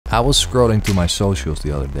I was scrolling through my socials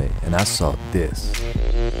the other day and I saw this.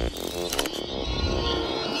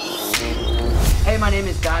 Hey, my name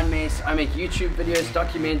is Dan Mace. I make YouTube videos,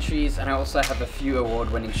 documentaries, and I also have a few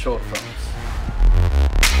award-winning short films.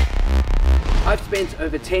 I've spent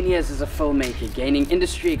over 10 years as a filmmaker, gaining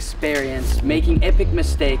industry experience, making epic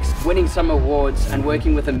mistakes, winning some awards, and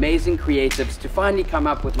working with amazing creatives to finally come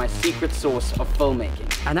up with my secret sauce of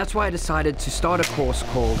filmmaking. And that's why I decided to start a course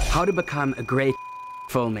called How to Become a Great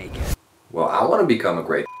Filmmaker. Well, I want to become a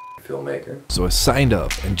great filmmaker. So I signed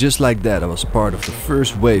up, and just like that I was part of the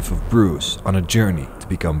first wave of BRUs on a journey to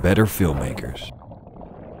become better filmmakers.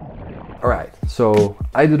 Alright, so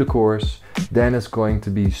I do the course. Dan is going to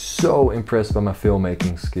be so impressed by my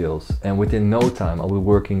filmmaking skills, and within no time I'll be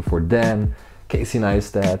working for Dan, Casey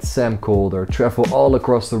Neistat, Sam Calder, travel all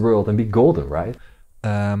across the world and be golden, right?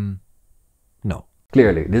 No.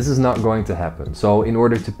 Clearly, this is not going to happen. So in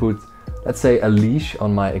order to put, let's say, a leash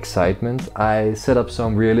on my excitement, I set up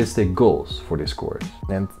some realistic goals for this course.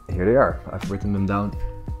 And here they are. I've written them down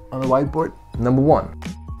on the whiteboard. Number 1,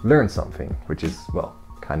 learn something, which is, well,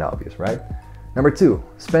 kind of obvious, right? Number 2,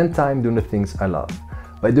 spend time doing the things I love.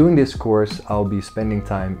 By doing this course, I'll be spending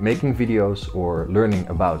time making videos or learning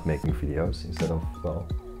about making videos instead of, well,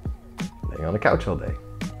 laying on the couch all day.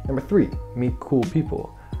 Number 3, meet cool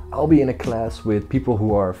people. I'll be in a class with people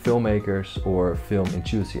who are filmmakers or film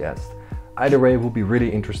enthusiasts. Either way, it will be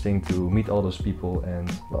really interesting to meet all those people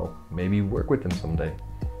and, well, maybe work with them someday.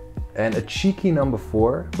 And a cheeky number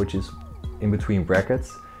 4, which is in between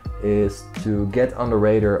brackets, is to get on the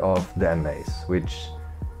radar of Dan Mace, which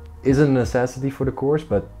isn't a necessity for the course,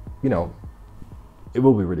 but you know, it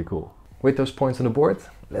will be really cool. With those points on the board,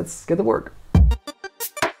 let's get to work.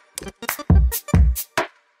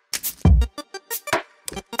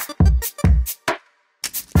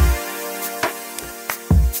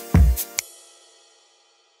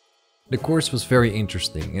 The course was very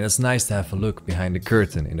interesting, and it's nice to have a look behind the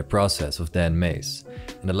curtain in the process of Dan Mace.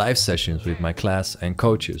 And the live sessions with my class and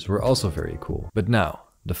coaches were also very cool. But now,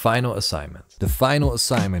 the final assignment. The final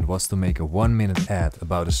assignment was to make a 1-minute ad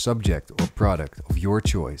about a subject or product of your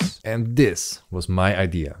choice. And this was my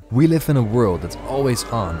idea. We live in a world that's always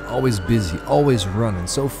on, always busy, always running,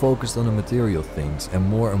 so focused on the material things, and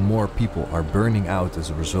more people are burning out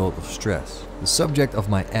as a result of stress. The subject of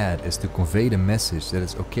my ad is to convey the message that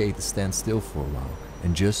it's okay to stand still for a while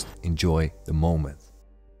and just enjoy the moment.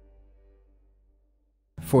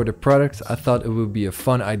 For the product, I thought it would be a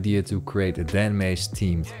fun idea to create a Dan Mace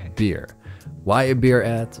themed beer. Why a beer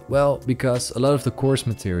ad? Well, because a lot of the course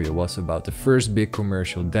material was about the first big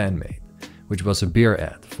commercial Dan made, which was a beer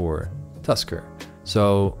ad for Tusker.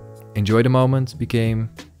 So enjoy the moment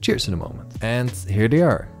became cheers to the moment. And here they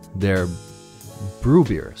are. They're brew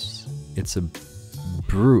beers. It's a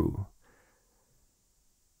brew.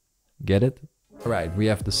 Get it? Alright, we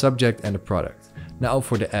have the subject and the product. Now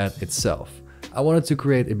for the ad itself. I wanted to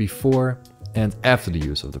create a before and after the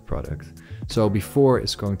use of the product. So before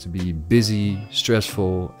is going to be busy,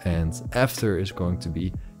 stressful, and after is going to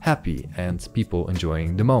be happy and people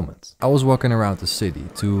enjoying the moment. I was walking around the city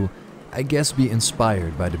to, I guess, be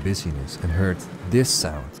inspired by the busyness and heard this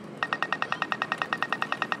sound.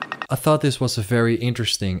 I thought this was a very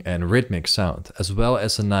interesting and rhythmic sound, as well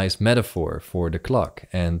as a nice metaphor for the clock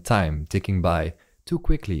and time ticking by too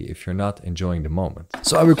quickly if you're not enjoying the moment.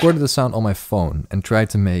 So I recorded the sound on my phone and tried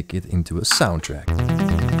to make it into a soundtrack.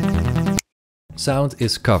 Sound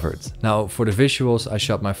is covered. Now for the visuals, I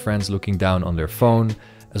shot my friends looking down on their phone,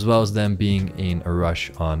 as well as them being in a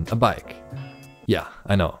rush on a bike. Yeah,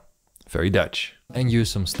 I know, very Dutch. And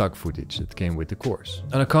used some stock footage that came with the course.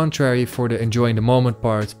 On the contrary, for the enjoying the moment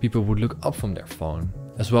part, people would look up from their phone,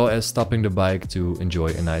 as well as stopping the bike to enjoy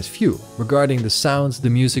a nice view. Regarding the sounds, the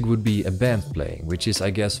music would be a band playing, which is, I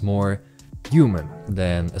guess, more human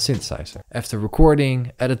than a synthesizer. After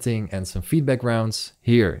recording, editing and some feedback rounds,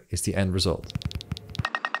 here is the end result.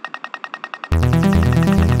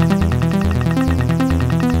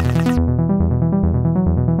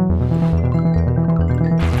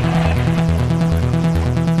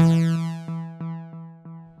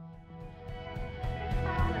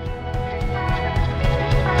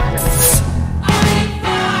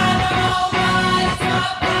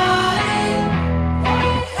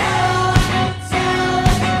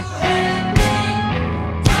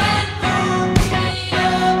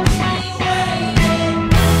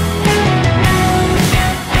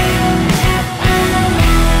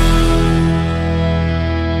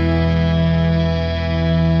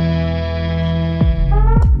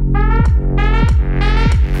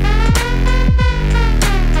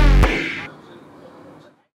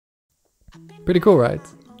 Pretty cool, right?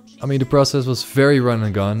 I mean, the process was very run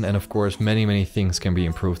and gun, and of course many things can be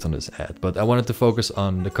improved on this ad, but I wanted to focus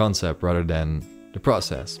on the concept rather than the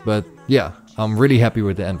process. But yeah, I'm really happy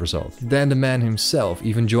with the end result. Dan the man himself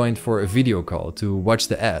even joined for a video call to watch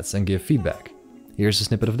the ads and give feedback. Here's a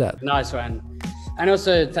snippet of that. Nice one. And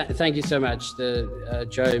also thank you so much.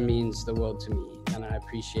 Joe means the world to me, and I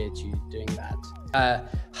appreciate you doing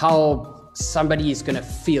that. How somebody is gonna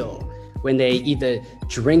feel when they either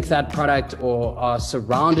drink that product or are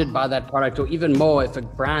surrounded by that product, or even more, if a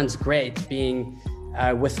brand's great, being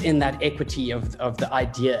within that equity of the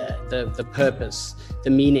idea, the purpose, the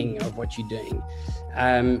meaning of what you're doing.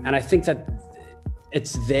 And I think that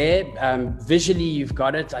it's there. Visually, you've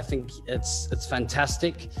got it. I think it's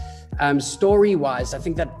fantastic. Story-wise, I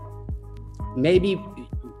think that maybe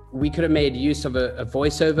we could have made use of a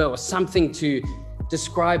voiceover or something to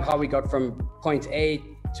describe how we got from point A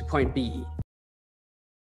to point B.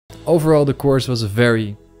 Overall, the course was a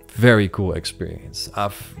very cool experience.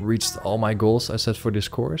 I've reached all my goals I set for this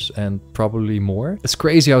course and probably more. It's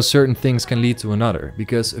crazy how certain things can lead to another,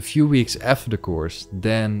 because a few weeks after the course,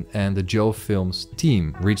 Dan and the Joe Films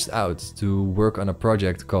team reached out to work on a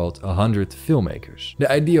project called 100 Filmmakers.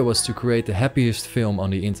 The idea was to create the happiest film on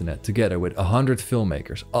the internet together with 100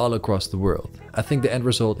 filmmakers all across the world. I think the end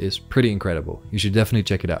result is pretty incredible. You should definitely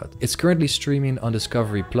check it out. It's currently streaming on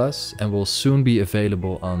Discovery Plus and will soon be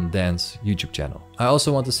available on Dan's YouTube channel. I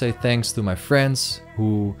also want to say thanks to my friends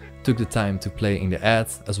who took the time to play in the ad,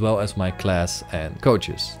 as well as my class and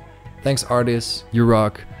coaches. Thanks artists, you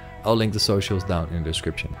rock. I'll link the socials down in the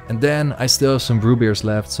description. And then I still have some brew beers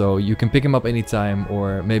left, so you can pick them up anytime,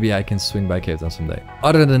 or maybe I can swing by Cape Town someday.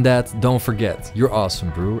 Other than that, don't forget, you're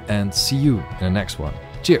awesome brew, and see you in the next one.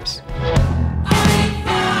 Cheers!